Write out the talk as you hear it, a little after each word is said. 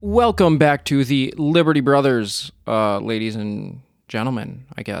Welcome back to the Liberty Brothers, ladies and gentlemen,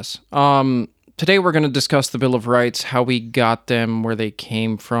 I guess. Today we're going to discuss the Bill of Rights, how we got them, where they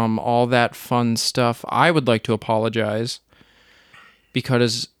came from, all that fun stuff. I would like to apologize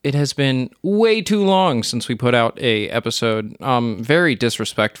because it has been way too long since we put out a episode. Very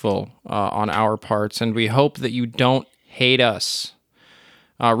disrespectful on our parts, and we hope that you don't hate us.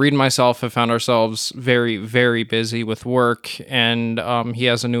 Reed and myself have found ourselves very, very busy with work, and he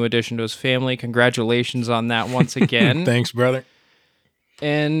has a new addition to his family. Congratulations on that once again. Thanks, brother.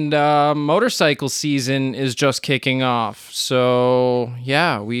 And motorcycle season is just kicking off. So,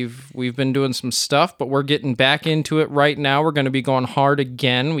 yeah, we've been doing some stuff, but we're getting back into it right now. We're going to be going hard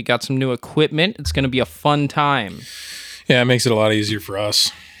again. We got some new equipment. It's going to be a fun time. Yeah, it makes it a lot easier for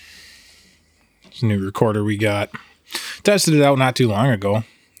us. It's a new recorder we got. Tested it out not too long ago.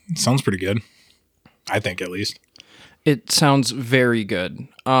 It sounds pretty good. I think, at least. It sounds very good.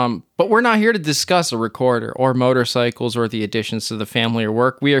 But we're not here to discuss a recorder or motorcycles or the additions to the family or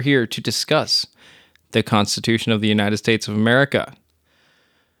work. We are here to discuss the Constitution of the United States of America.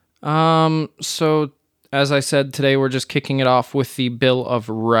 So, as I said, today we're just kicking it off with the Bill of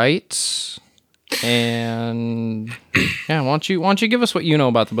Rights. And yeah, why don't you give us what you know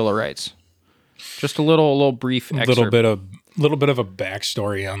about the Bill of Rights? Just a little brief excerpt. Little bit of a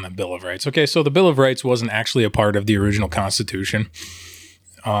backstory on the Bill of Rights. Okay, so the Bill of Rights wasn't actually a part of the original Constitution.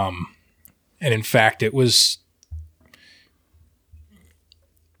 And in fact, it was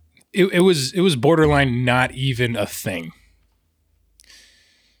borderline not even a thing.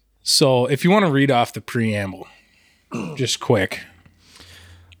 So if you want to read off the preamble, just quick.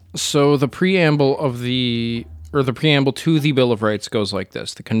 So the preamble to the Bill of Rights goes like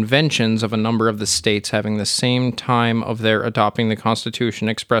this. The conventions of a number of the states having the same time of their adopting the Constitution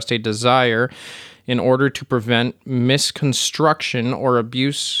expressed a desire in order to prevent misconstruction or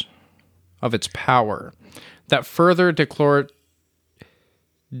abuse of its power, that further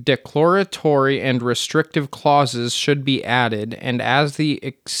declaratory and restrictive clauses should be added, and as the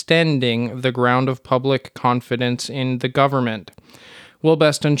extending the ground of public confidence in the government will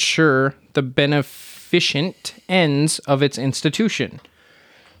best ensure the beneficent ends of its institution.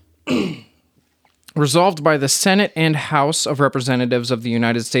 Resolved by the Senate and House of Representatives of the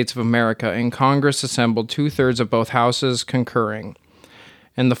United States of America, and Congress assembled 2/3 of both houses concurring.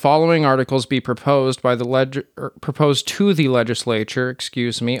 And the following articles be proposed by proposed to the legislature,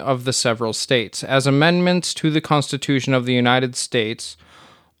 of the several states as amendments to the Constitution of the United States,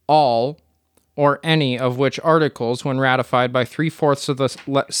 all or any of which articles, when ratified by 3/4 of the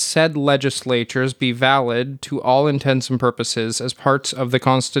said legislatures, be valid to all intents and purposes as parts of the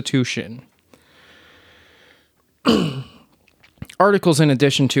Constitution. Articles in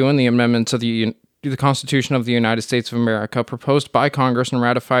addition to and the amendments of the Constitution of the United States of America proposed by Congress and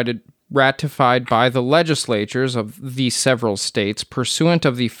ratified by the legislatures of the several states pursuant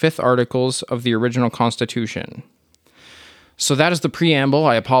of the 5th articles of the original Constitution. So that is the preamble.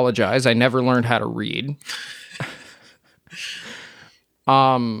 I apologize. I never learned how to read.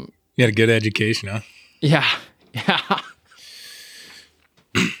 You had a good education, huh? Yeah.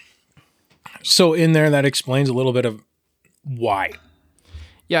 So in there, that explains a little bit of why.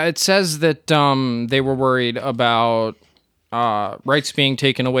 Yeah, it says that they were worried about rights being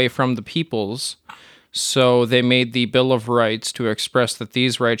taken away from the peoples, so they made the Bill of Rights to express that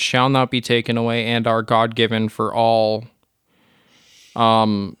these rights shall not be taken away and are God-given for all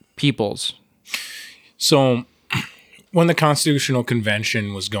peoples. So when the Constitutional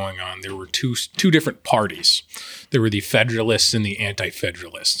Convention was going on, there were two different parties. There were the Federalists and the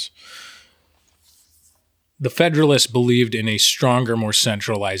Anti-Federalists. The Federalists believed in a stronger, more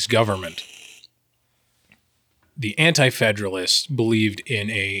centralized government. The Anti-Federalists believed in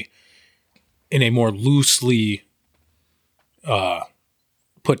a more loosely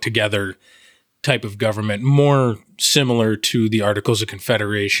put together type of government, more similar to the Articles of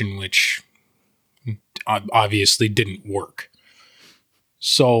Confederation, which obviously didn't work.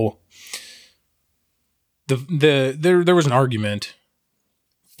 So there was an argument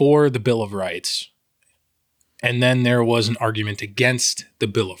for the Bill of Rights, and then there was an argument against the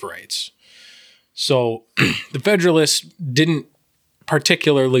Bill of Rights. So the Federalists didn't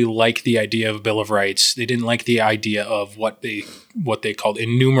particularly like the idea of a Bill of Rights. They didn't like the idea of what they called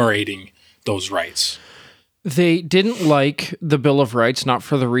enumerating those rights. They didn't like the Bill of Rights, not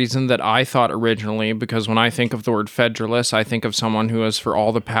for the reason that I thought originally, because when I think of the word Federalist, I think of someone who is for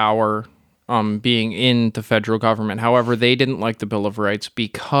all the power being in the federal government. However, they didn't like the Bill of Rights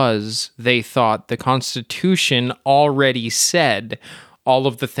because they thought the Constitution already said all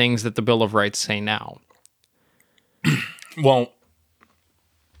of the things that the Bill of Rights say now. Well,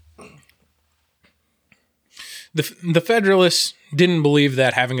 The Federalists didn't believe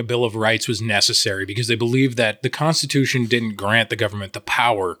that having a Bill of Rights was necessary because they believed that the Constitution didn't grant the government the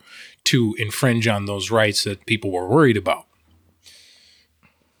power to infringe on those rights that people were worried about.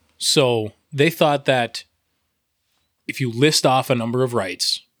 So they thought that if you list off a number of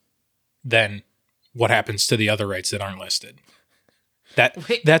rights, then what happens to the other rights that aren't listed?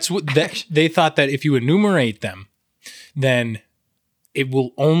 They thought that if you enumerate them, then it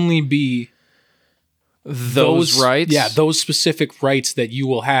will only be those rights. Yeah, those specific rights that you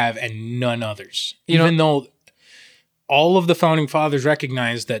will have and none others. Even though all of the founding fathers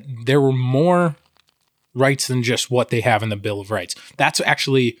recognized that there were more rights than just what they have in the Bill of Rights. That's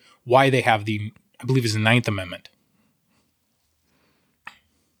actually why they have I believe it's the 9th Amendment.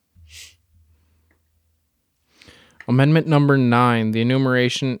 Amendment number 9, the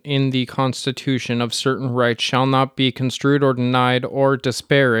enumeration in the Constitution of certain rights shall not be construed or denied or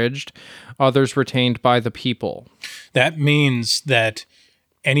disparaged, others retained by the people. That means that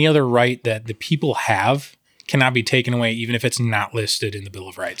any other right that the people have cannot be taken away, even if it's not listed in the Bill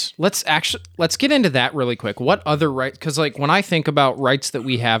of Rights. Let's get into that really quick. What other rights? Because when I think about rights that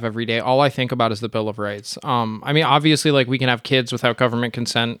we have every day, all I think about is the Bill of Rights. Obviously, we can have kids without government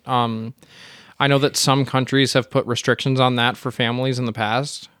consent. I know that some countries have put restrictions on that for families in the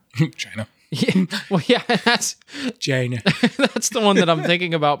past. China. Yeah, well, yeah, that's China. That's the one that I'm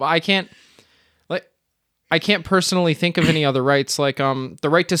thinking about. But I can't personally think of any other rights. The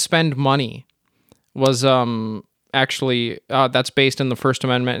right to spend money was actually that's based in the First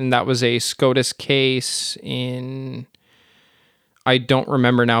Amendment, and that was a SCOTUS case in, I don't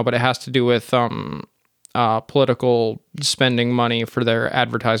remember now, but it has to do with political spending money for their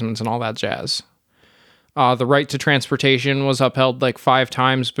advertisements and all that jazz. The right to transportation was upheld 5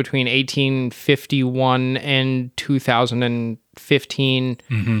 times between 1851 and 2015.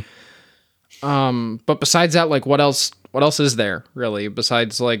 Mm-hmm. But besides that, what else is there really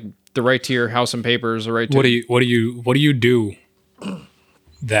besides the right to your house and papers, the right to what do you do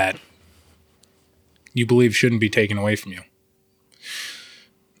that you believe shouldn't be taken away from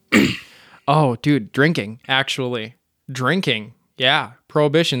you? Oh, dude, drinking. Yeah,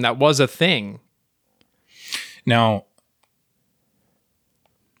 prohibition, that was a thing. Now,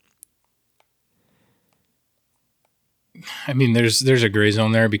 there's a gray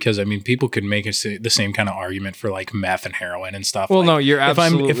zone there because people could make the same kind of argument for meth and heroin and stuff. Well, no, you're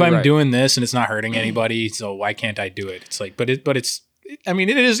absolutely if I'm right. doing this and it's not hurting anybody, so why can't I do it? It's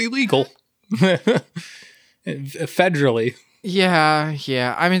it is illegal federally.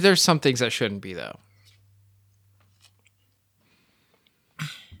 Yeah. There's some things that shouldn't be though.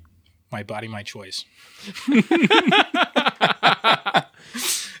 My body, my choice.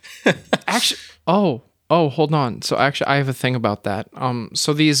 Actually, hold on. So actually, I have a thing about that.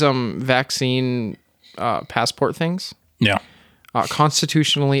 So these vaccine passport things, yeah,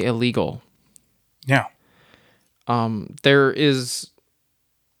 constitutionally illegal. Yeah. There is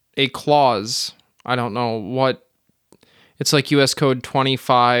a clause. I don't know what. It's U.S. Code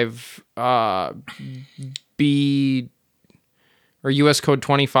 25 B. Or U.S. Code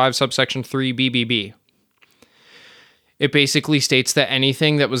 25 subsection 3 BBB. It basically states that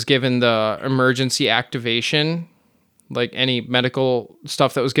anything that was given the emergency activation, any medical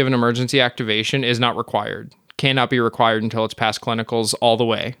stuff that was given emergency activation, is not required. Cannot be required until it's past clinicals all the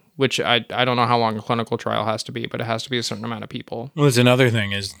way, which I don't know how long a clinical trial has to be, but it has to be a certain amount of people. Well, there's another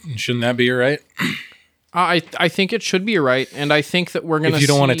thing shouldn't that be your right? I think it should be your right, and I think that we're going to If you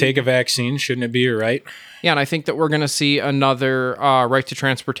don't want to take a vaccine, shouldn't it be your right? Yeah, and I think that we're going to see another right to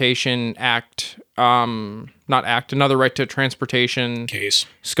transportation another right to transportation case,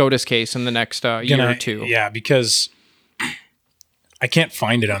 SCOTUS case in the next year or two. Yeah, because I can't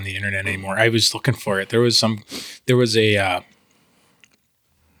find it on the internet anymore. I was looking for it. It was a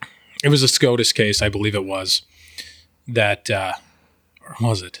SCOTUS case, I believe it was, that, or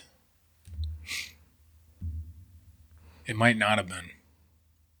was it? It might not have been.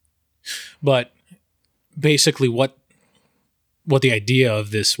 But basically what the idea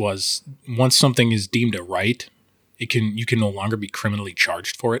of this was, once something is deemed a right, you can no longer be criminally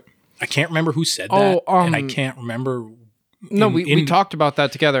charged for it. I can't remember who said that, and I can't remember. We talked about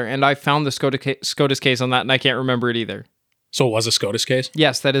that together, and I found the SCOTUS case on that, and I can't remember it either. So it was a SCOTUS case?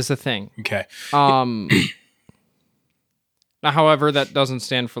 Yes, that is the thing. Okay. Now, however, that doesn't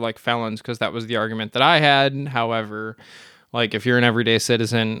stand for felons, because that was the argument that I had. However, if you're an everyday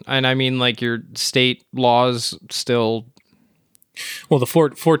citizen, and your state laws still. Well, the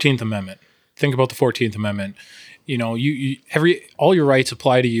 14th Amendment. Think about the 14th Amendment. All your rights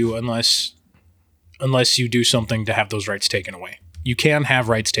apply to you unless you do something to have those rights taken away. You can have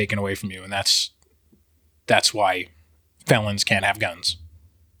rights taken away from you, and that's that's why felons can't have guns.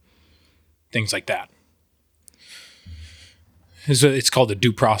 Things like that. It's called the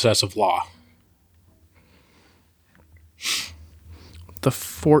due process of law. The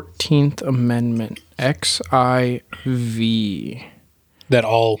 14th Amendment, XIV.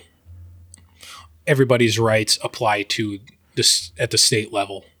 That everybody's rights apply to this at the state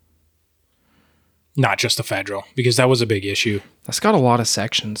level, not just the federal, because that was a big issue. That's got a lot of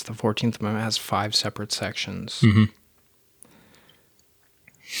sections. The 14th Amendment has 5 separate sections. Mm-hmm.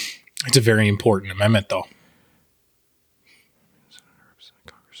 It's a very important amendment, though.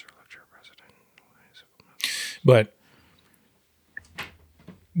 But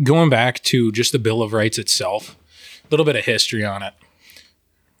going back to just the Bill of Rights itself, a little bit of history on it.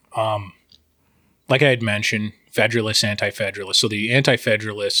 Like I had mentioned, Federalists, Anti-Federalists. So the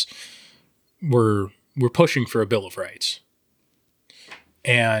Anti-Federalists were pushing for a Bill of Rights.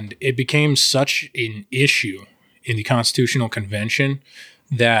 And it became such an issue in the Constitutional Convention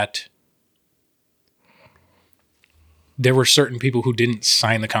that there were certain people who didn't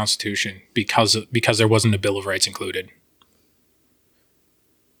sign the Constitution because there wasn't a Bill of Rights included.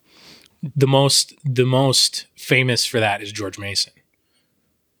 The most famous for that is George Mason.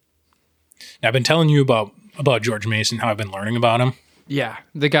 Now, I've been telling you about George Mason, how I've been learning about him. Yeah,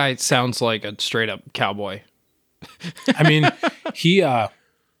 the guy sounds like a straight up cowboy. I mean, he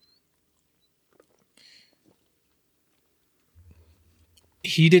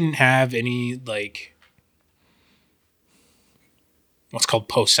didn't have any like what's called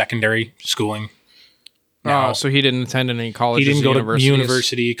post-secondary schooling. No, so he didn't attend any colleges. He didn't go to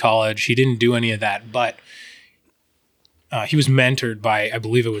university, college. He didn't do any of that, but he was mentored by, I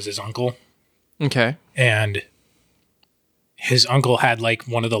believe it was his uncle. Okay. And his uncle had like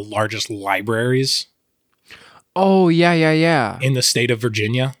one of the largest libraries. Oh, yeah. In the state of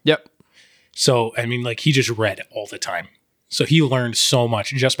Virginia. Yep. So, I mean, like he just read all the time. So he learned so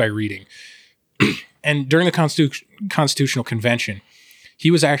much just by reading. And during the Constitutional Convention, he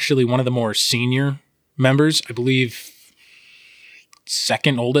was actually one of the more senior members, I believe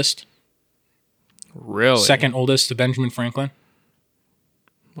second oldest. Really? Second oldest to Benjamin Franklin.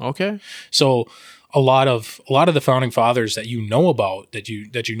 Okay. So a lot of the founding fathers that you know about, that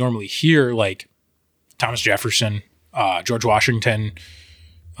you normally hear, like Thomas Jefferson, George Washington,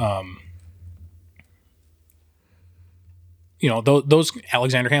 those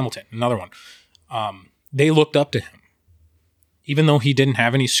Alexander Hamilton, another one. They looked up to him, even though he didn't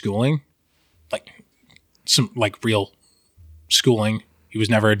have any schooling, like some like real schooling. He was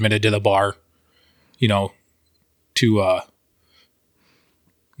never admitted to the bar, to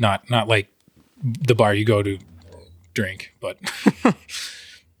not like the bar you go to drink, but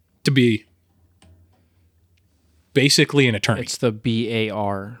to be basically an attorney. It's the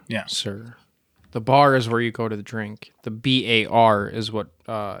BAR, yeah, sir. The bar is where you go to the drink. The BAR is what...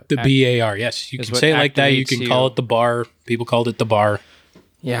 the BAR, yes. You can say it like that. You can call it the bar. People called it the bar.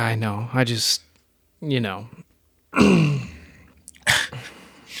 Yeah, I know. I just,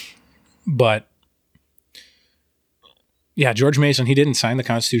 But, yeah, George Mason, he didn't sign the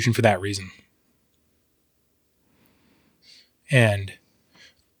Constitution for that reason. And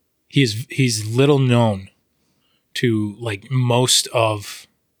he's little known to, like, most of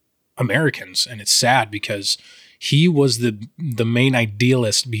Americans, and it's sad because he was the main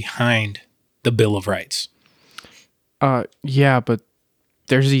idealist behind the Bill of Rights. Yeah, but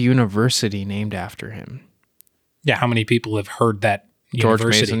there's a university named after him. Yeah, how many people have heard that George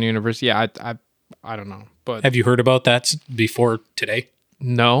university? Mason University. Yeah, I don't know, but have you heard about that before today?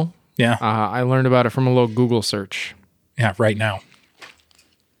 No. Yeah. I learned about it from a little Google search. Yeah, right now.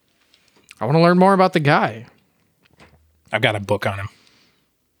 I want to learn more about the guy. I've got a book on him.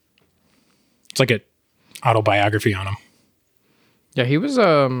 It's like an autobiography on him. Yeah, he was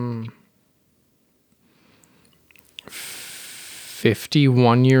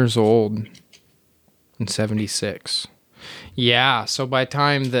 51 years old in 76. Yeah, so by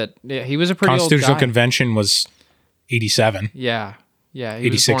time that he was a pretty old guy. Constitutional Convention was 87. Yeah. He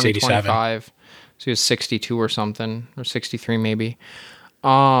 86, was born in 87. 25. So he was 62 or something, or 63 maybe.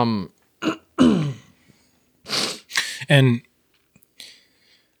 And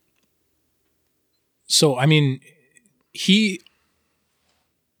so, I mean, he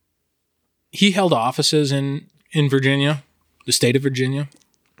held offices in Virginia, the state of Virginia.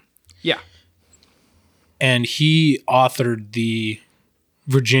 Yeah. And he authored the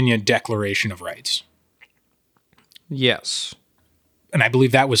Virginia Declaration of Rights. Yes. And I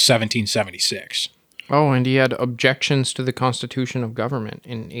believe that was 1776. Oh, and he had objections to the Constitution of Government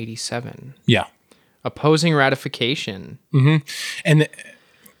in 87. Yeah. Opposing ratification. Mm-hmm. And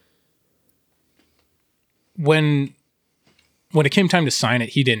when it came time to sign it,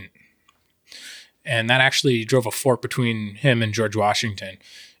 he didn't. And that actually drove a fork between him and George Washington.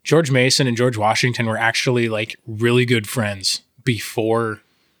 George Mason and George Washington were actually like really good friends before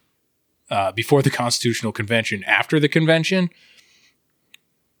the Constitutional Convention. After the convention,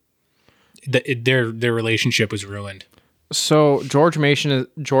 their relationship was ruined. So George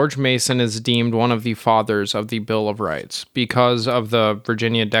Mason is deemed one of the fathers of the Bill of Rights because of the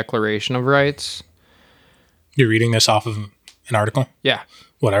Virginia Declaration of Rights. You're reading this off of an article? Yeah.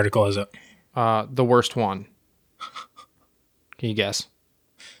 What article is it? The worst one. Can you guess?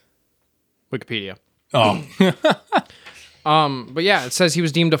 Wikipedia. Oh. But yeah, it says he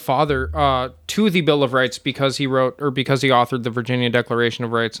was deemed a father to the Bill of Rights because he authored the Virginia Declaration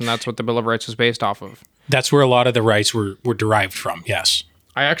of Rights, and that's what the Bill of Rights was based off of. That's where a lot of the rights were derived from, yes.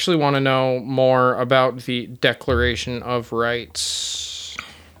 I actually want to know more about the Declaration of Rights.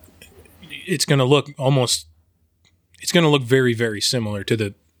 It's going to look very, very similar to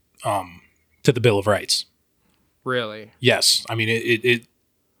the Bill of Rights. Really? Yes. I mean, it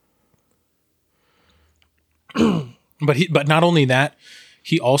But not only that,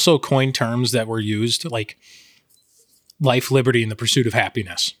 he also coined terms that were used, like life, liberty, and the pursuit of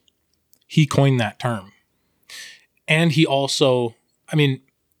happiness. He coined that term. And he also, I mean,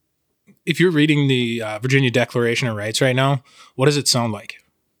 if you're reading the Virginia Declaration of Rights right now, what does it sound like?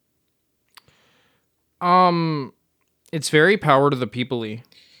 It's very power to the people-y.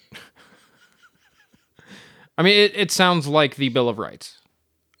 I mean, it sounds like the Bill of Rights.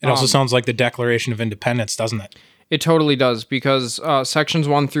 It also sounds like the Declaration of Independence, doesn't it? It totally does, because sections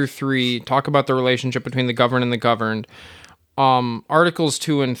 1 through 3 talk about the relationship between the governed and the governed. Articles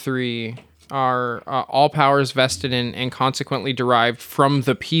 2 and 3 are all powers vested in and consequently derived from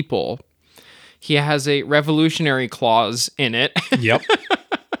the people. He has a revolutionary clause in it. Yep.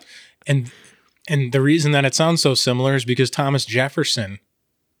 And the reason that it sounds so similar is because Thomas Jefferson,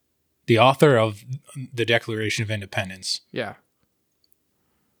 the author of the Declaration of Independence, yeah,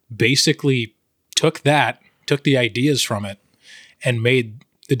 basically took the ideas from it and made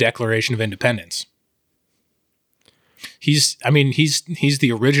the Declaration of Independence. He's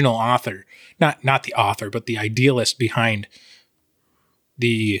the original author, not the author, but the idealist behind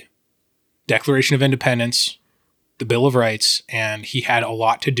the Declaration of Independence, the Bill of Rights, and he had a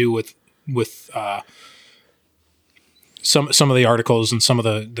lot to do with some of the articles and some of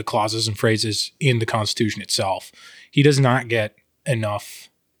the clauses and phrases in the Constitution itself. He does not get enough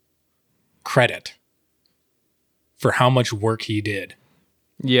credit for how much work he did.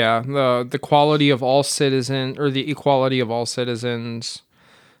 Yeah, the quality of all citizens, or the equality of all citizens,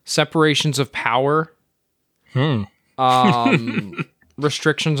 separations of power,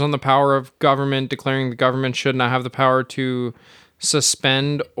 restrictions on the power of government, declaring the government should not have the power to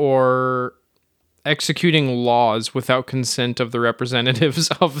suspend or executing laws without consent of the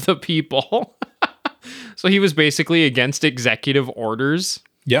representatives of the people. So he was basically against executive orders.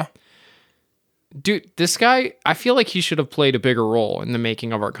 Yeah. Dude, this guy, I feel like he should have played a bigger role in the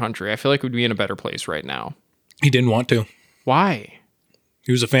making of our country. I feel like we'd be in a better place right now. He didn't want to. Why?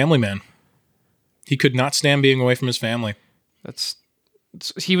 He was a family man. He could not stand being away from his family.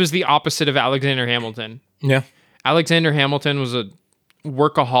 He was the opposite of Alexander Hamilton. Yeah. Alexander Hamilton was a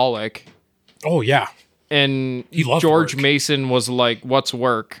workaholic. Oh, yeah. And he loved George work. Mason was like, what's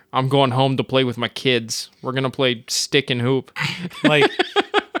work? I'm going home to play with my kids. We're going to play stick and hoop. Like...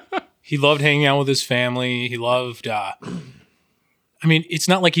 He loved hanging out with his family. He loved, it's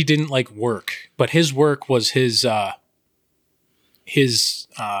not like he didn't like work, but his work was his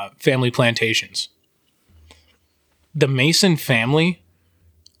family plantations. The Mason family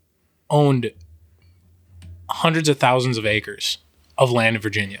owned hundreds of thousands of acres of land in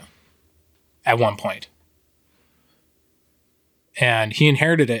Virginia at one point. And he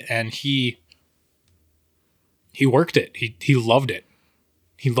inherited it, and he worked it. He loved it.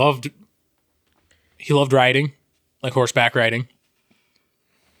 He loved riding, like horseback riding.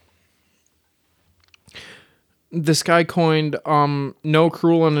 This guy coined no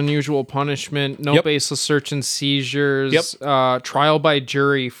cruel and unusual punishment, no Yep. baseless search and seizures, Yep. Trial by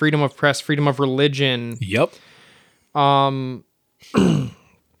jury, freedom of press, freedom of religion. Yep.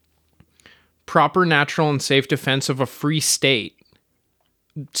 Proper, natural, and safe defense of a free state.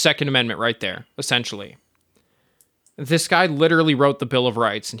 Second Amendment right there, essentially. This guy literally wrote the Bill of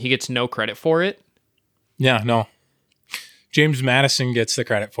Rights, and he gets no credit for it. Yeah, no. James Madison gets the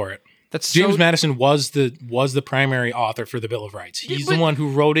credit for it. James Madison was the primary author for the Bill of Rights. He's the one who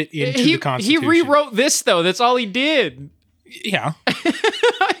wrote it into the Constitution. He rewrote this, though. That's all he did. Yeah.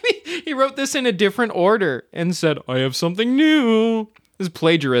 He wrote this in a different order and said, I have something new. This is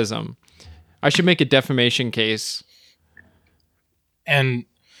plagiarism. I should make a defamation case. And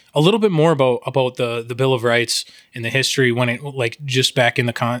a little bit more about the Bill of Rights and the history when it, like, just back in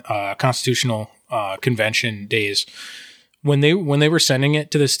the Constitutional Convention days, when they were sending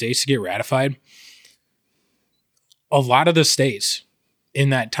it to the states to get ratified, a lot of the states in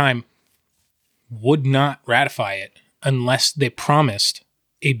that time would not ratify it unless they promised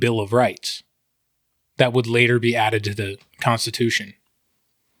a Bill of Rights that would later be added to the Constitution.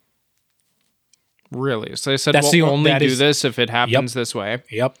 Really? So they said, we'll only do this if it happens this way?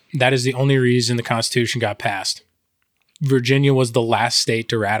 Yep. That is the only reason the Constitution got passed. Virginia was the last state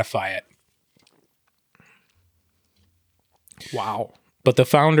to ratify it. Wow. But the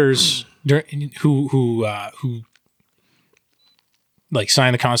founders who like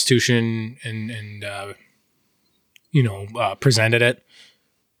signed the Constitution and presented it,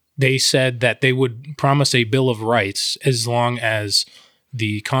 they said that they would promise a Bill of Rights as long as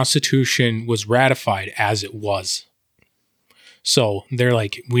the Constitution was ratified as it was. So they're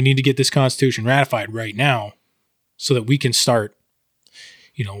like, we need to get this Constitution ratified right now so that we can start,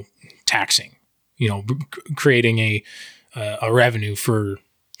 taxing, creating a revenue for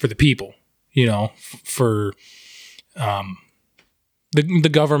the people, for the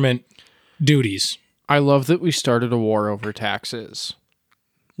government duties. I love that we started a war over taxes.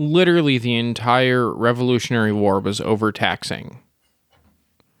 Literally, the entire Revolutionary War was overtaxing.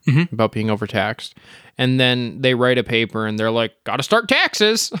 About being overtaxed. And then they write a paper and they're like, gotta start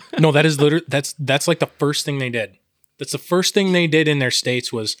taxes. No, that is literally, that's like the first thing they did. That's the first thing they did in their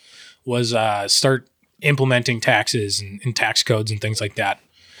states was start implementing taxes and tax codes and things like that.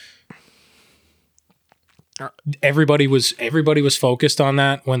 Everybody was focused on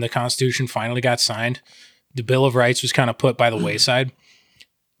that when the Constitution finally got signed. The Bill of Rights was kind of put by the wayside.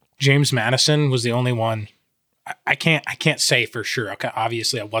 James Madison was the only one. I can't say for sure.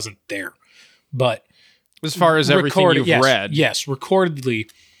 Obviously, I wasn't there, but as far as everything you've read, yes, recordedly,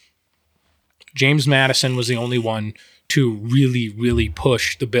 James Madison was the only one to really, really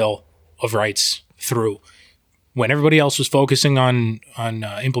push the Bill of Rights through. When everybody else was focusing on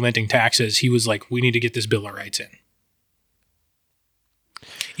implementing taxes, he was like, "We need to get this Bill of Rights in."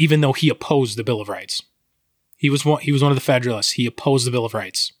 Even though he opposed the Bill of Rights, he was one of the Federalists. He opposed the Bill of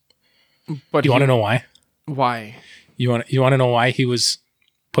Rights. But you want to know why? Why? You want to know why he was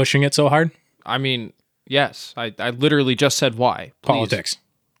pushing it so hard? I mean, yes. I literally just said why. Please. Politics.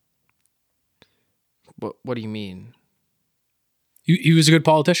 What do you mean? He was a good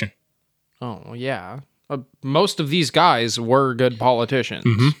politician. Oh, well, yeah. Most of these guys were good politicians.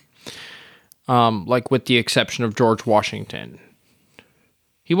 Like with the exception of George Washington.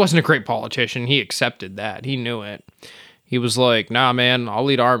 He wasn't a great politician. He accepted that. He knew it. He was like, nah, man, I'll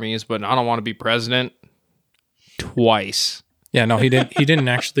lead armies, but I don't want to be president. Twice. Yeah, no, he didn't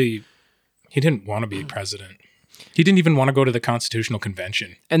want to be president. He didn't even want to go to the Constitutional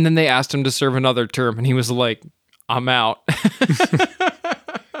Convention. And then they asked him to serve another term, and he was like, I'm out.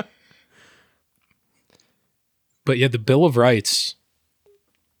 But yeah, the Bill of Rights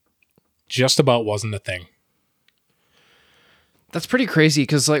just about wasn't a thing. That's pretty crazy,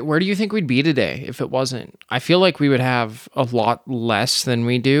 because like, where do you think we'd be today if it wasn't? I feel like we would have a lot less than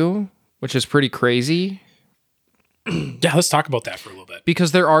we do, which is pretty crazy. Yeah, let's talk about that for a little bit.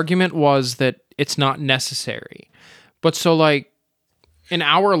 Because their argument was that it's not necessary. But so like in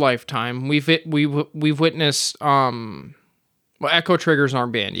our lifetime, we've witnessed echo triggers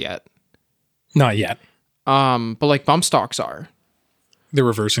aren't banned yet. Not yet. But like bump stocks are. They're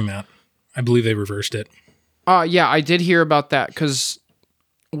reversing that. I believe they reversed it. Yeah, I did hear about that, because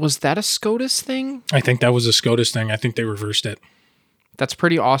was that a SCOTUS thing? I think that was a SCOTUS thing. I think they reversed it. That's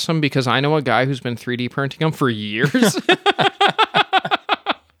pretty awesome, because I know a guy who's been 3D printing them for years.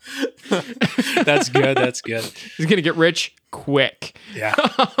 That's good. That's good. He's going to get rich quick. Yeah.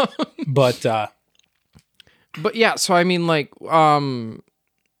 But yeah, so I mean, like, well,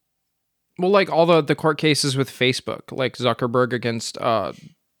 like all the court cases with Facebook, like Zuckerberg against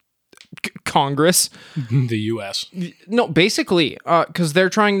Congress. The U.S. No, basically, because they're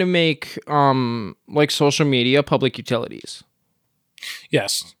trying to make like social media public utilities.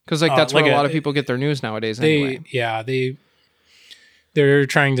 Yes, because like that's where a lot of people get their news nowadays. Anyway, they're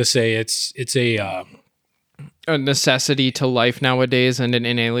trying to say it's a necessity to life nowadays and an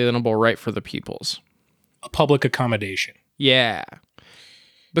inalienable right for the peoples. A public accommodation. Yeah,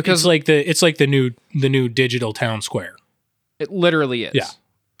 because it's like the new digital town square. It literally is. Yeah,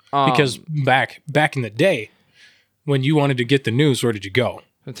 because back in the day, when you wanted to get the news, where did you go?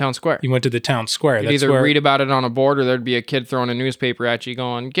 The town square. You went to the town square. You'd either read about it on a board, or there'd be a kid throwing a newspaper at you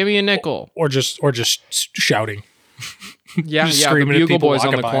going, give me a nickel. Or just shouting. Yeah, just the screaming at bugle people boys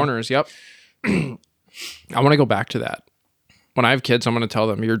on the by. corners, yep. I want to go back to that. When I have kids, I'm going to tell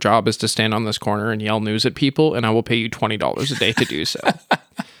them your job is to stand on this corner and yell news at people, and I will pay you $20 a day to do so.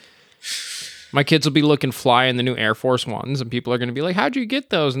 My kids will be looking fly in the new Air Force Ones, and people are going to be like, how'd you get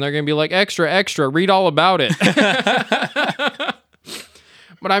those? And they're going to be like, extra, extra, read all about it.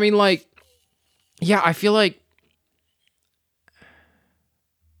 But I mean, like, yeah, I feel like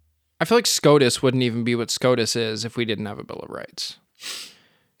SCOTUS wouldn't even be what SCOTUS is if we didn't have a Bill of Rights.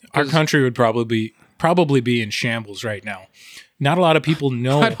 Our country would probably be in shambles right now. Not a lot of people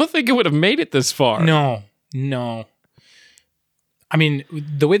know. I don't think it would have made it this far. No. I mean,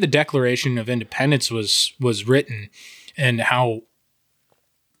 the way the Declaration of Independence was written and how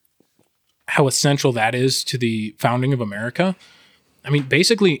essential that is to the founding of America. I mean,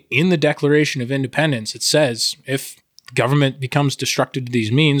 basically in the Declaration of Independence, it says if government becomes destructive to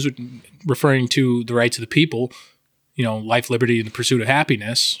these means, referring to the rights of the people, life, liberty, and the pursuit of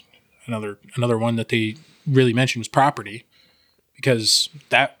happiness. Another one that they really mentioned was property, because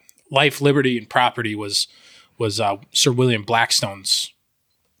that life, liberty, and property was Sir William Blackstone's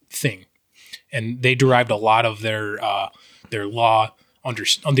thing, and they derived a lot of their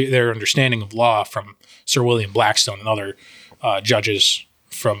understanding of law from Sir William Blackstone and other judges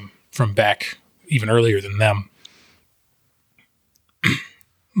from back even earlier than them.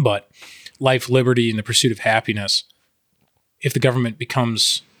 But life, liberty, and the pursuit of happiness, if the government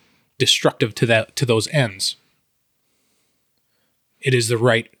becomes destructive to those ends, it is the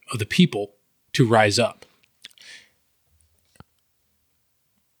right of the people to rise up.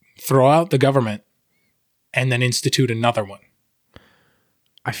 Throw out the government and then institute another one.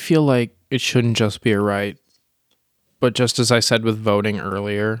 I feel like it shouldn't just be a right, but just as I said with voting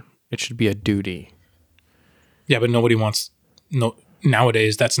earlier, it should be a duty. Yeah, but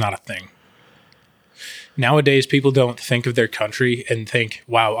nowadays that's not a thing. Nowadays people don't think of their country and think,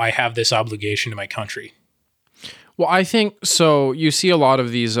 wow, I have this obligation to my country. Well, I think so. You see a lot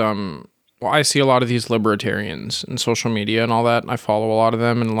of these. I see a lot of these libertarians in social media and all that. And I follow a lot of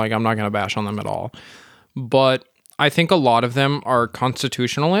them, and I'm not going to bash on them at all. But I think a lot of them are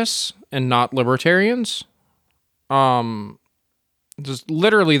constitutionalists and not libertarians. Just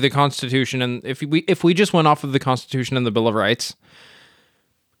literally the Constitution, and if we just went off of the Constitution and the Bill of Rights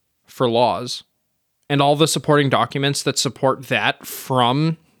for laws, and all the supporting documents that support that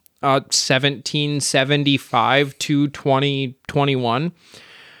from 1775 to 2021,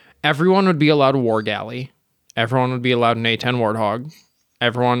 everyone would be allowed a war galley. Everyone would be allowed an A10 Warthog.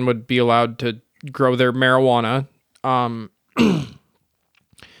 Everyone would be allowed to grow their marijuana. And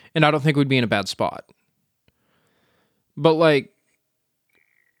I don't think we'd be in a bad spot. But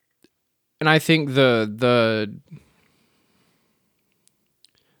and I think the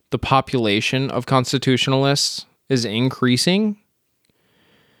population of constitutionalists is increasing,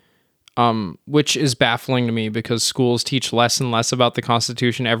 which is baffling to me because schools teach less and less about the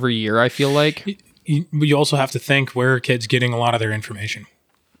Constitution every year, I feel like. You also have to think, where are kids getting a lot of their information?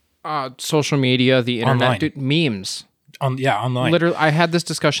 Social media, the internet, online. Dude, memes. Online. Literally, I had this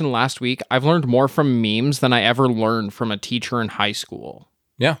discussion last week. I've learned more from memes than I ever learned from a teacher in high school.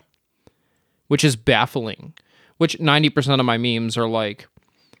 Yeah. Which is baffling. Which 90% of my memes are like,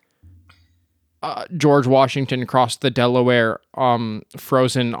 George Washington crossed the Delaware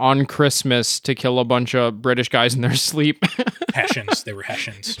frozen on Christmas to kill a bunch of British guys in their sleep. Hessians. They were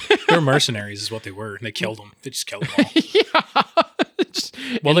Hessians. They were mercenaries is what they were. They killed them. They just killed them all. Yeah.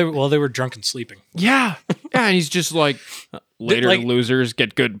 While they were drunk and sleeping. Yeah. Yeah, and he's just like, later losers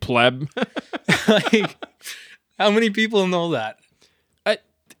get good pleb. How many people know that?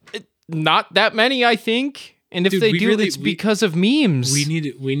 Not that many, I think. And if they do, it's because of memes.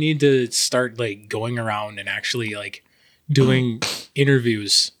 We need to start going around and actually doing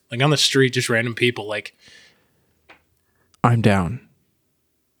interviews on the street, just random people. I'm down.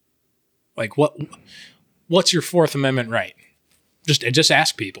 What's your Fourth Amendment right? Just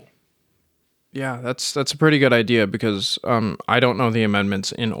ask people. Yeah, that's a pretty good idea because I don't know the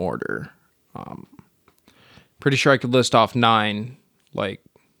amendments in order. Pretty sure I could list off 9,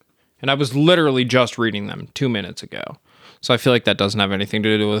 and I was literally just reading them 2 minutes ago. So I feel like that doesn't have anything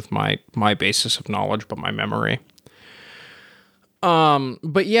to do with my basis of knowledge, but my memory.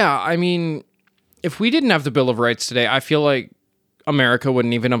 But yeah, I mean, if we didn't have the Bill of Rights today, I feel like America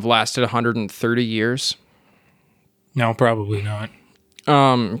wouldn't even have lasted 130 years. No, probably not.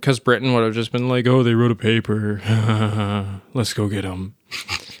 Because Britain would have just been like, oh, they wrote a paper. Let's go get them.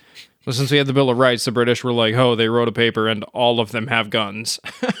 Well, since we had the Bill of Rights, the British were like, oh, they wrote a paper and all of them have guns.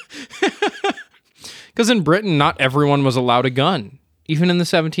 Because in Britain, not everyone was allowed a gun, even in the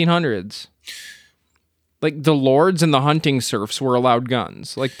 1700s. The lords and the hunting serfs were allowed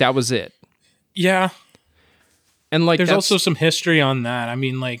guns. That was it. Yeah. And like, There's also some history on that. I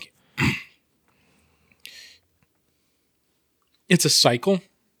mean, like, it's a cycle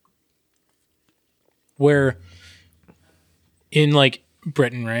where in like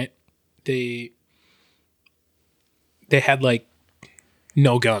Britain, right? They had like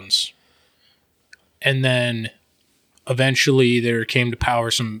no guns. And then eventually there came to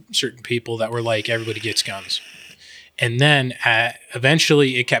power some certain people that were like, everybody gets guns. And then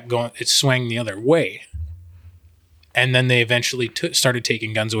eventually it kept going, it swung the other way. And then they eventually started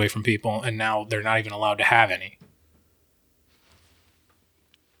taking guns away from people, and now they're not even allowed to have any.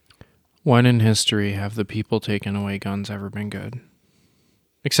 When in history have the people taking away guns ever been good?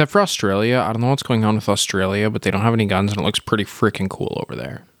 Except for Australia. I don't know what's going on with Australia, but they don't have any guns, and it looks pretty freaking cool over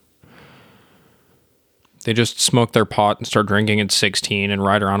there. They just smoke their pot and start drinking at 16 and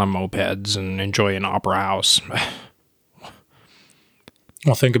ride around on mopeds and enjoy an opera house.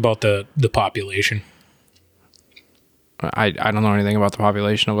 Well, think about the population. I don't know anything about the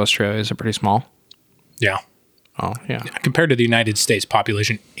population of Australia. Is it pretty small? Yeah. Oh, yeah. Compared to the United States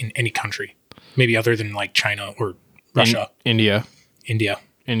population in any country, maybe other than like China or Russia. India. India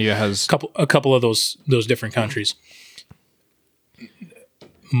has a couple of those different countries.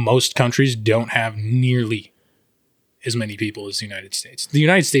 Most countries don't have nearly as many people as the United States. The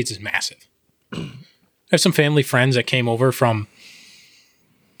United States is massive. I have some family friends that came over from,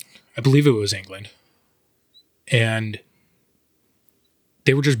 I believe it was England, and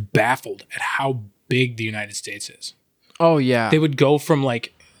they were just baffled at how big the United States is. Oh, yeah. They would go from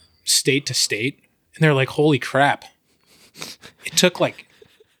like state to state, and they're like, holy crap. It took like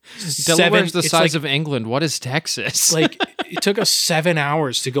Delaware's the size of England. What is Texas? Like, it took us 7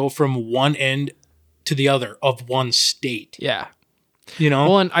 hours to go from one end to the other of one state. Yeah. You know?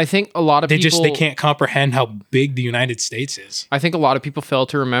 Well, and I think a lot of people... They can't comprehend how big the United States is. I think a lot of people fail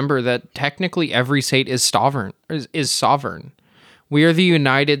to remember that technically every state is sovereign. We are the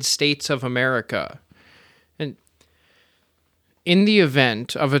United States of America. And in the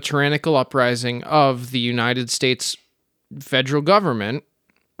event of a tyrannical uprising of the United States federal government,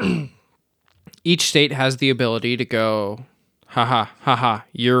 each state has the ability to go, ha,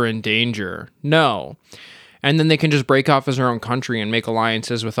 you're in danger. No. And then they can just break off as their own country and make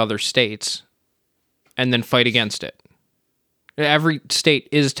alliances with other states and then fight against it. Every state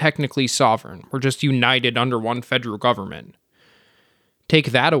is technically sovereign. We're just united under one federal government.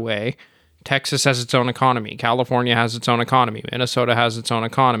 Take that away, Texas has its own economy. California has its own economy. Minnesota has its own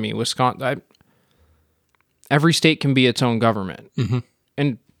economy. Wisconsin... Every state can be its own government. Mm-hmm.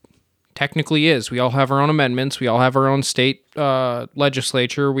 And technically is. We all have our own amendments. We all have our own state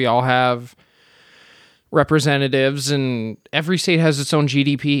legislature. We all have representatives, and every state has its own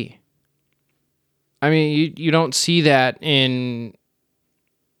GDP. I mean, you don't see that in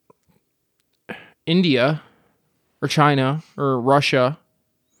India or China or Russia.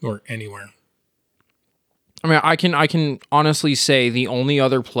 Or anywhere. I mean, I can honestly say the only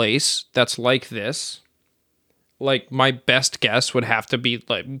other place that's like this, like my best guess would have to be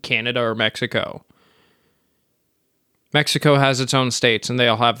like Canada or Mexico. Mexico has its own states and they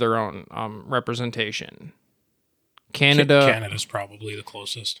all have their own representation. Canada's probably the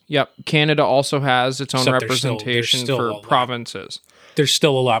closest. Yep. Canada also has its own Except representation for provinces. There's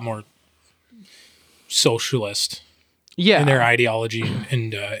still a lot more socialist in their ideology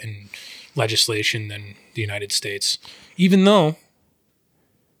and legislation than the United States. Even though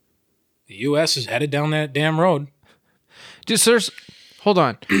the U.S. is headed down that damn road. Just hold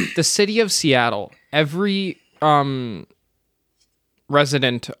on. The city of Seattle, every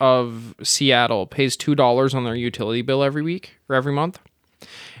resident of Seattle pays $2 on their utility bill every week or every month.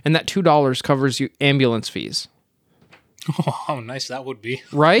 And that $2 covers you ambulance fees. Oh, how nice that would be.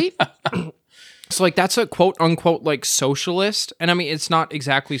 Right? So like that's a quote unquote like socialist. And I mean, it's not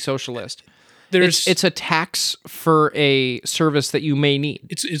exactly socialist. It's a tax for a service that you may need.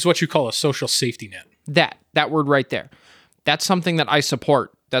 It's what you call a social safety net. That word right there. That's something that I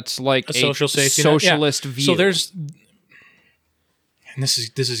support. That's like a social safety socialist net. Yeah. view. So there's, and this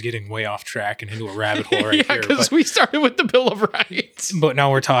is getting way off track and into a rabbit hole right here. Because we started with the Bill of Rights. But now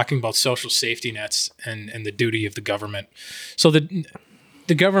we're talking about social safety nets and the duty of the government. So the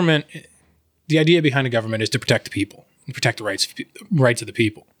government, the idea behind a government is to protect the people, and protect the rights of the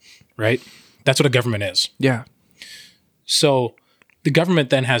people, right? That's what a government is. Yeah. So the government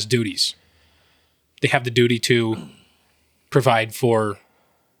then has duties. They have the duty to provide for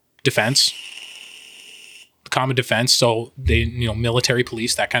defense, common defense. So they, military,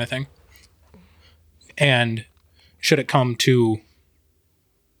 police, that kind of thing. And should it come to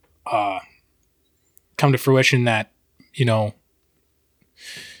fruition that,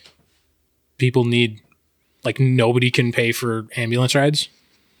 people need, like, nobody can pay for ambulance rides.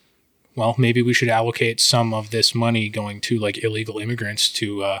 Well, maybe we should allocate some of this money going to, like, illegal immigrants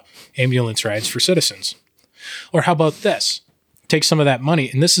to ambulance rides for citizens. Or how about this? Take some of that money,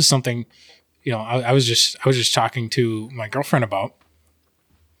 and this is something, you know, I was just talking to my girlfriend about.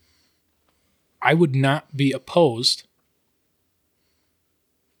 I would not be opposed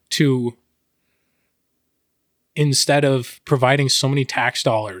to, instead of providing so many tax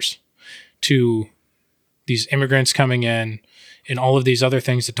dollars to these immigrants coming in and all of these other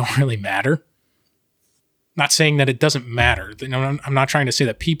things that don't really matter. Not saying that it doesn't matter. I'm not trying to say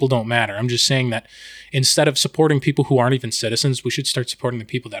that people don't matter. I'm just saying that instead of supporting people who aren't even citizens, we should start supporting the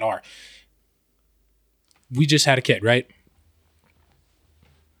people that are. We just had a kid, right?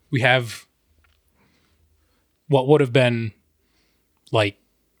 We have what would have been like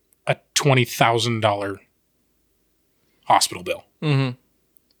a $20,000 hospital bill. Mm-hmm.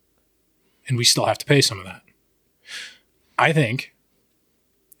 And we still have to pay some of that. I think,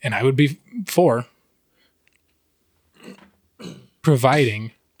 and I would be for,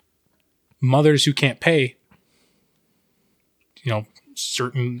 providing mothers who can't pay, you know,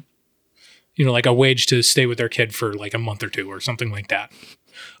 certain, you know, like a wage to stay with their kid for like a month or two or something like that.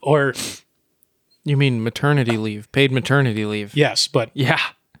 Or... You mean maternity leave, paid maternity leave? Yes, but... Yeah.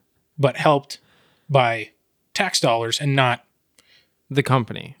 But helped by tax dollars and not... The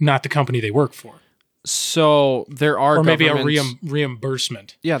company. Not the company they work for. So there are or maybe a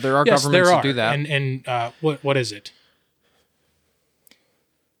reimbursement. Yeah, there are governments that do that. And what is it?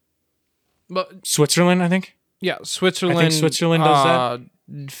 But Switzerland, I think. Yeah, Switzerland. I think Switzerland does that.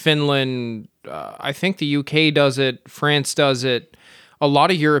 Finland. I think the UK does it. France does it. A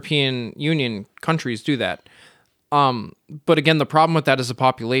lot of European Union countries do that. But again, the problem with that is the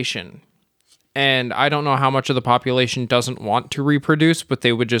population. And I don't know how much of the population doesn't want to reproduce, but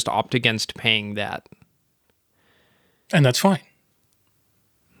they would just opt against paying that. And that's fine.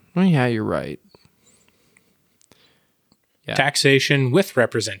 Well, yeah, you're right. Yeah. Taxation with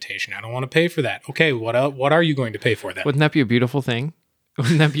representation. I don't want to pay for that. Okay, what are you going to pay for that? Wouldn't that be a beautiful thing?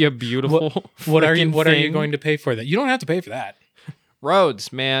 Wouldn't that be a beautiful what are you going to pay for that? You don't have to pay for that.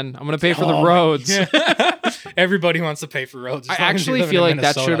 Roads, man. I'm going to pay for the roads. Yeah. Everybody wants to pay for roads. I actually feel like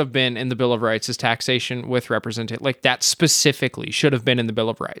that should have been in the Bill of Rights, is taxation with representation. Like that specifically should have been in the Bill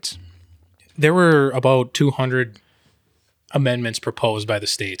of Rights. There were about 200 amendments proposed by the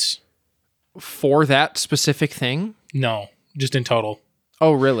states. For that specific thing? No, just in total.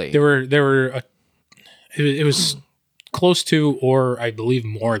 Oh, really? It was close to, or I believe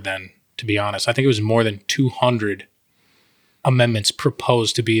more than, to be honest. I think it was more than 200 amendments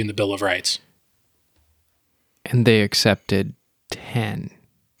proposed to be in the Bill of Rights. And they accepted 10.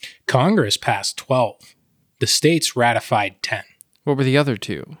 Congress passed 12. The states ratified 10. What were the other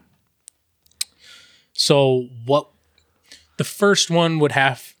two? So what the first one was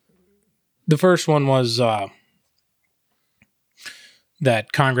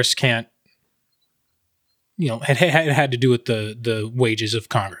that Congress can't, you know, it had to do with the wages of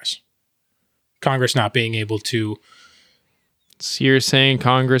Congress. Congress not being able to. So you're saying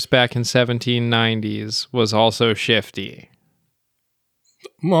Congress back in 1790s was also shifty?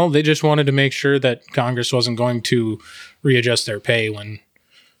 Well, they just wanted to make sure that Congress wasn't going to readjust their pay when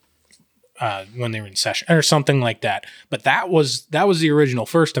they were in session or something like that. But that was the original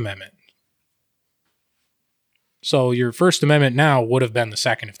First Amendment. So your First Amendment now would have been the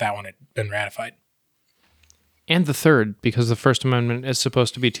second if that one had been ratified. And the third, because the First Amendment is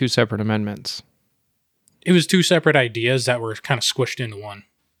supposed to be two separate amendments. It was two separate ideas that were kind of squished into one.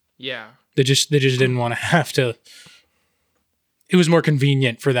 Yeah. They just didn't want to have to. It was more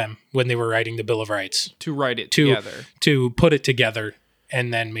convenient for them when they were writing the Bill of Rights to write it together. To put it together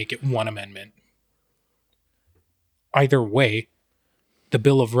and then make it one amendment. Either way, the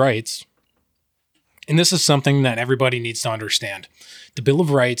Bill of Rights, and this is something that everybody needs to understand. The Bill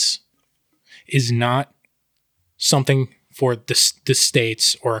of Rights is not something for the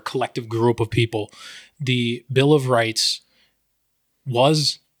states or a collective group of people. The Bill of Rights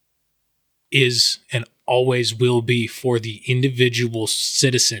is, and always will be for the individual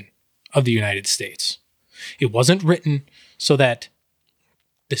citizen of the United States. It wasn't written so that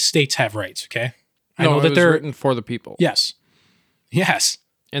the states have rights, okay? I know that they're written for the people. Yes. Yes.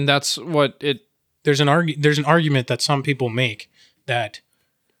 And that's what it... There's an argument that some people make that,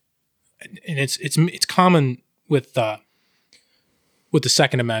 and it's common with the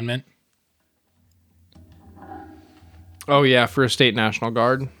Second Amendment. Oh yeah, for a state National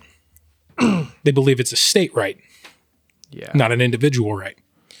Guard. They believe it's a state right. Yeah. Not an individual right.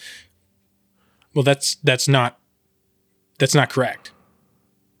 Well, that's not correct.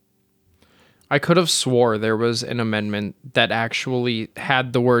 I could have swore there was an amendment that actually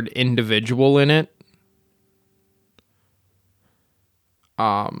had the word individual in it.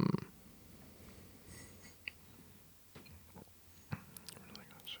 No,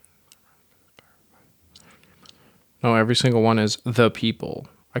 every single one is the people.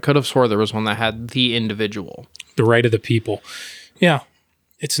 I could have swore there was one that had the individual. The right of the people. Yeah.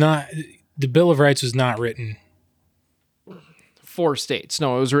 It's not, the Bill of Rights was not written For states.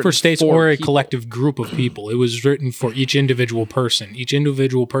 No, it was written for states for or a people. collective group of people. It was written for each individual person. Each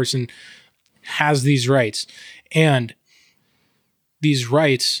individual person has these rights. And these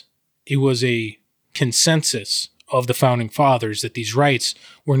rights, it was a consensus of the founding fathers that these rights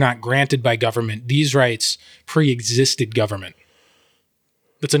were not granted by government. These rights pre-existed government.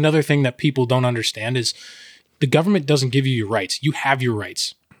 That's another thing that people don't understand is the government doesn't give you your rights. You have your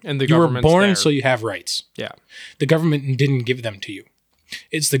rights. And the You were government's born, there. so you have rights. Yeah. The government didn't give them to you.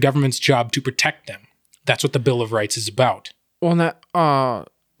 It's the government's job to protect them. That's what the Bill of Rights is about. Well, that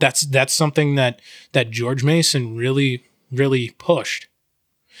That's something that George Mason really, really pushed.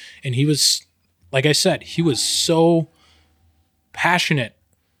 And he was, like I said, he was so passionate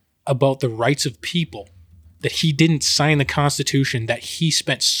about the rights of people that he didn't sign the Constitution that he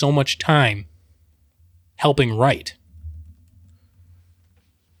spent so much time helping write.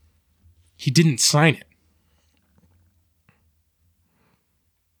 He didn't sign it.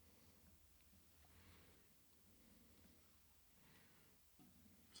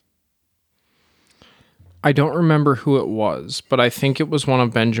 I don't remember who it was, but I think it was one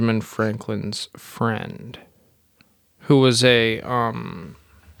of Benjamin Franklin's friend, who was a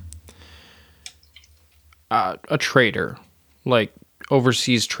trader, like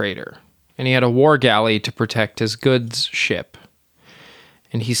overseas trader, and he had a war galley to protect his goods ship.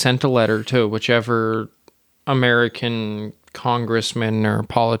 And he sent a letter to whichever American congressman or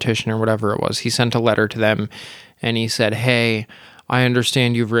politician or whatever it was. He sent a letter to them, and he said, "Hey, I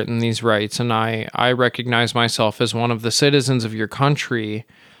understand you've written these rights, and I recognize myself as one of the citizens of your country.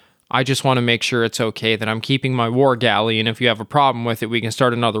 I just want to make sure it's okay that I'm keeping my war galley, and if you have a problem with it, we can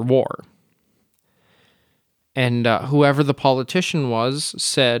start another war." And whoever the politician was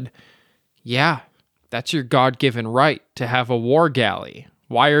said, "Yeah, that's your God-given right to have a war galley.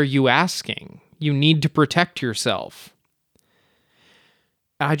 Why are you asking? You need to protect yourself."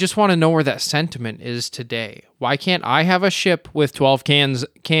 I just want to know where that sentiment is today. Why can't I have a ship with 12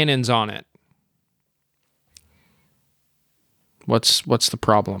 cannons on it? What's the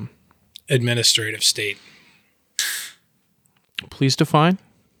problem? Administrative state. Please define.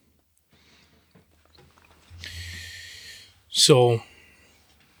 So,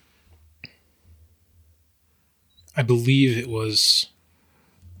 I believe it was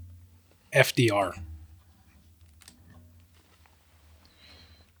FDR.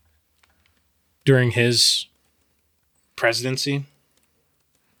 During his presidency,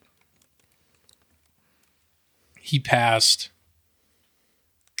 he passed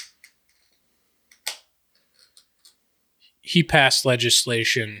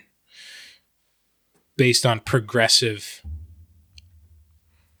legislation based on progressive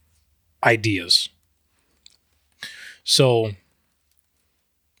ideas. So,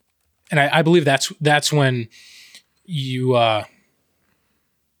 and I believe that's when you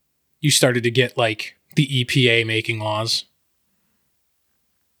started to get like the EPA making laws,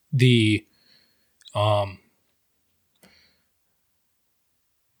 the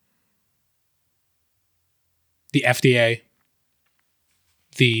FDA,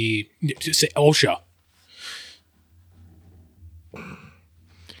 the OSHA,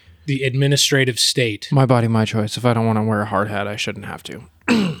 the administrative state. My body, my choice. If I don't want to wear a hard hat, I shouldn't have to.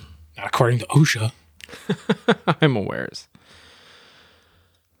 Not according to OSHA. I'm aware.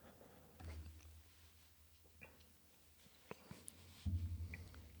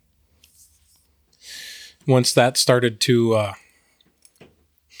 Once that started to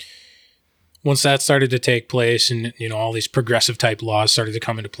take place, and all these progressive type laws started to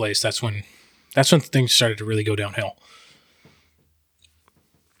come into place, that's when things started to really go downhill.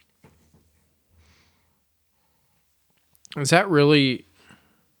 Is that really...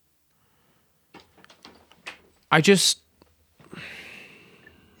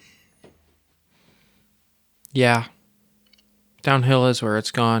 Yeah. Downhill is where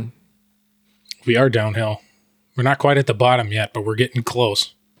it's gone. We are downhill. We're not quite at the bottom yet, but we're getting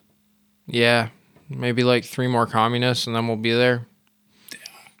close. Yeah. Maybe like 3 more communists and then we'll be there.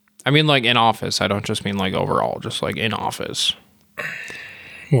 I mean, like in office. I don't just mean like overall, just like in office.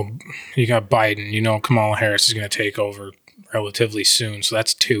 Well, you got Biden. Kamala Harris is going to take over relatively soon, so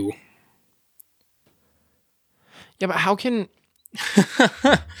that's 2. Yeah, but how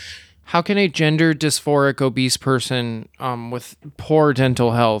How can a gender dysphoric obese person with poor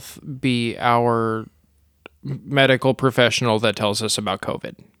dental health be our medical professional that tells us about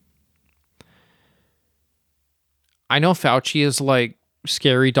COVID? I know Fauci is like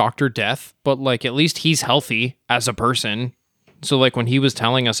scary Dr. Death, but like at least he's healthy as a person. So like when he was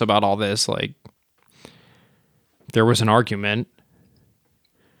telling us about all this, like there was an argument.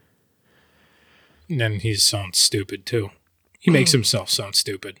 And then he sounds stupid too. He makes himself sound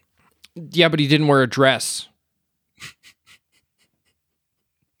stupid. Yeah, but he didn't wear a dress.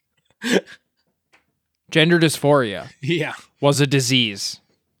 Gender dysphoria was a disease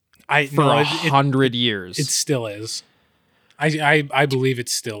for 100 years. It still is. I believe it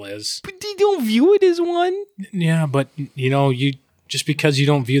still is. But you don't view it as one? Yeah, but you just because you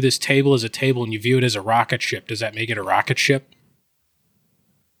don't view this table as a table and you view it as a rocket ship, does that make it a rocket ship?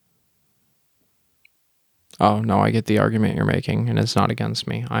 Oh, no, I get the argument you're making, and it's not against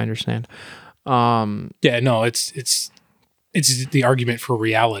me. I understand. Yeah, no, it's the argument for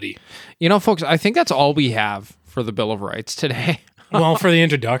reality. Folks, I think that's all we have for the Bill of Rights today. Well, for the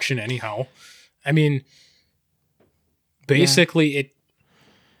introduction, anyhow. I mean, basically,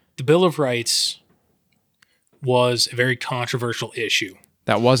 the Bill of Rights was a very controversial issue.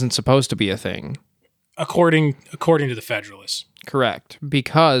 That wasn't supposed to be a thing. According to the Federalists. Correct,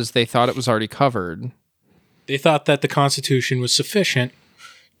 because they thought it was already covered. They thought that the Constitution was sufficient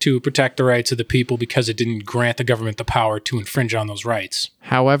to protect the rights of the people because it didn't grant the government the power to infringe on those rights.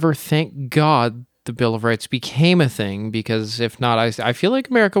 However, thank God the Bill of Rights became a thing, because if not, I feel like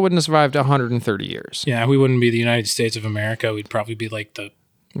America wouldn't have survived 130 years. Yeah, we wouldn't be the United States of America. We'd probably be like the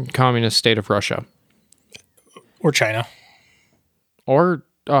communist state of Russia. Or China. Or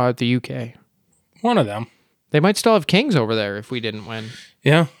the UK. One of them. They might still have kings over there if we didn't win.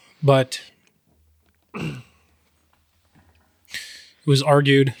 Yeah, but it was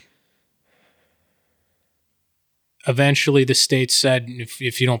argued. Eventually, the states said,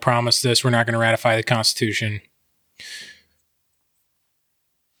 if you don't promise this, we're not going to ratify the Constitution.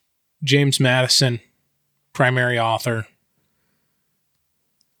 James Madison, primary author.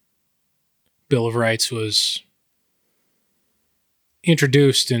 Bill of Rights was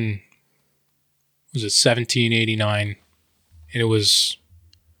introduced in, was it 1789? And it was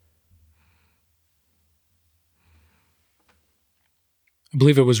I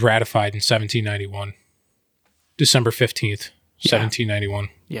believe it was ratified in 1791. December 15th, 1791.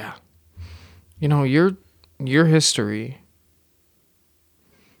 Yeah. Your history,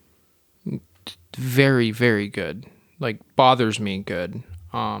 very, very good. Like, bothers me good.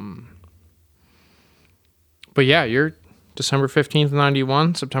 But yeah, you're December 15th,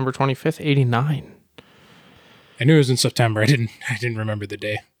 91, September 25th, 89. I knew it was in September. I didn't remember the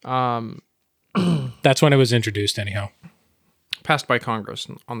day. That's when it was introduced anyhow. Passed by Congress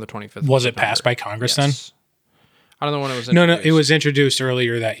on the 25th. Was it passed by Congress then? I don't know when it was introduced. No, it was introduced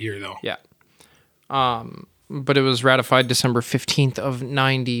earlier that year, though. Yeah. But it was ratified December 15th of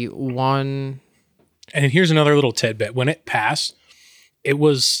 91. And here's another little tidbit. When it passed, it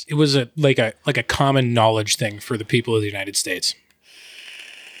was like a common knowledge thing for the people of the United States.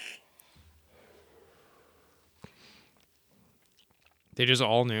 They just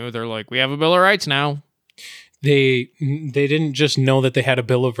all knew. They're like, we have a Bill of Rights now. They didn't just know that they had a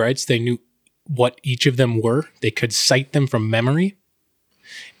Bill of Rights. They knew what each of them were. They could cite them from memory,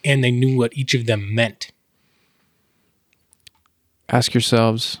 and they knew what each of them meant. Ask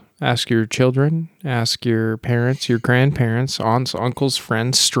yourselves, ask your children, ask your parents, your grandparents, aunts, uncles,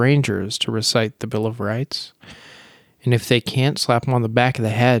 friends, strangers to recite the Bill of Rights. And if they can't, slap them on the back of the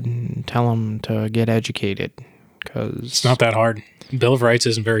head and tell them to get educated. Because it's not that hard. The Bill of Rights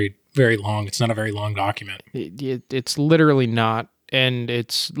isn't very long. It's not a very long document. It's literally not. And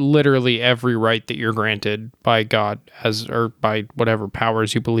it's literally every right that you're granted by God or by whatever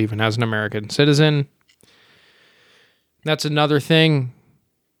powers you believe in as an American citizen. That's another thing.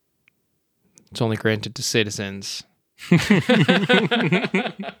 It's only granted to citizens.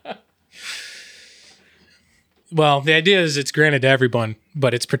 Well, the idea is it's granted to everyone,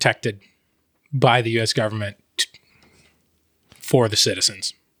 but it's protected by the U.S. government for the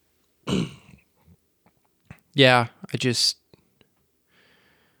citizens. Yeah,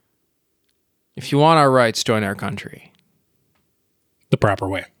 if you want our rights, join our country. The proper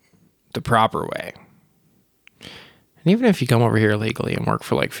way. The proper way. And even if you come over here illegally and work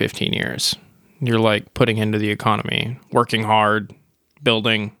for like 15 years, you're like putting into the economy, working hard,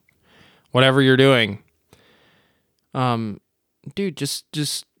 building, whatever you're doing. Dude,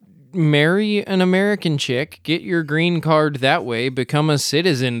 just marry an American chick, get your green card that way, become a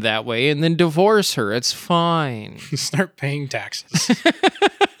citizen that way, and then divorce her. It's fine. Start paying taxes.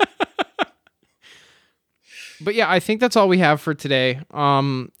 But yeah, I think that's all we have for today.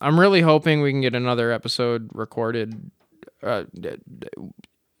 I'm really hoping we can get another episode recorded.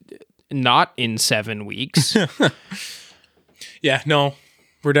 Not in 7 weeks. Yeah, no,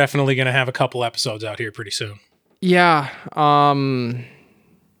 we're definitely going to have a couple episodes out here pretty soon. Yeah.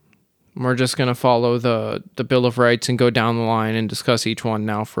 We're just going to follow the Bill of Rights and go down the line and discuss each one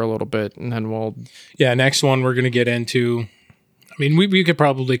now for a little bit. And then we'll... Yeah, next one we're going to get into... I mean, we could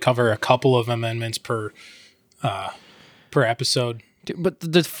probably cover a couple of amendments per episode. But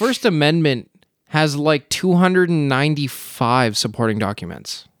the First Amendment has like 295 supporting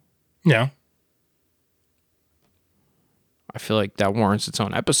documents. Yeah. I feel like that warrants its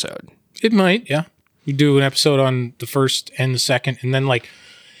own episode. It might, yeah. You do an episode on the first and the second, and then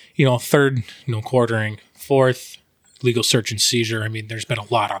third, quartering, fourth, legal search and seizure. I mean, there's been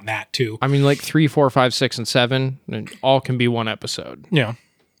a lot on that too. I mean, like 3, 4, 5, 6, and 7, and all can be one episode. Yeah.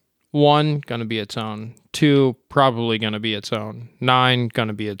 1, gonna be its own. 2, probably gonna be its own. 9,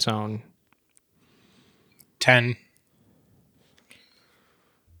 gonna be its own. 10,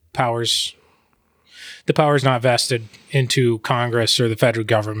 powers. The powers not vested into Congress or the federal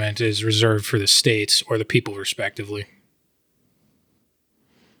government is reserved for the states or the people, respectively.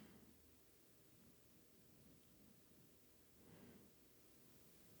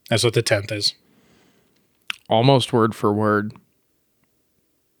 That's what the 10th is. Almost word for word.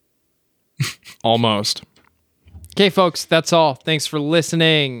 Almost. Okay, folks, that's all. Thanks for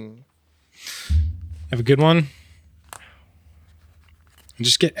listening. Have a good one. And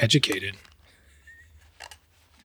just get educated.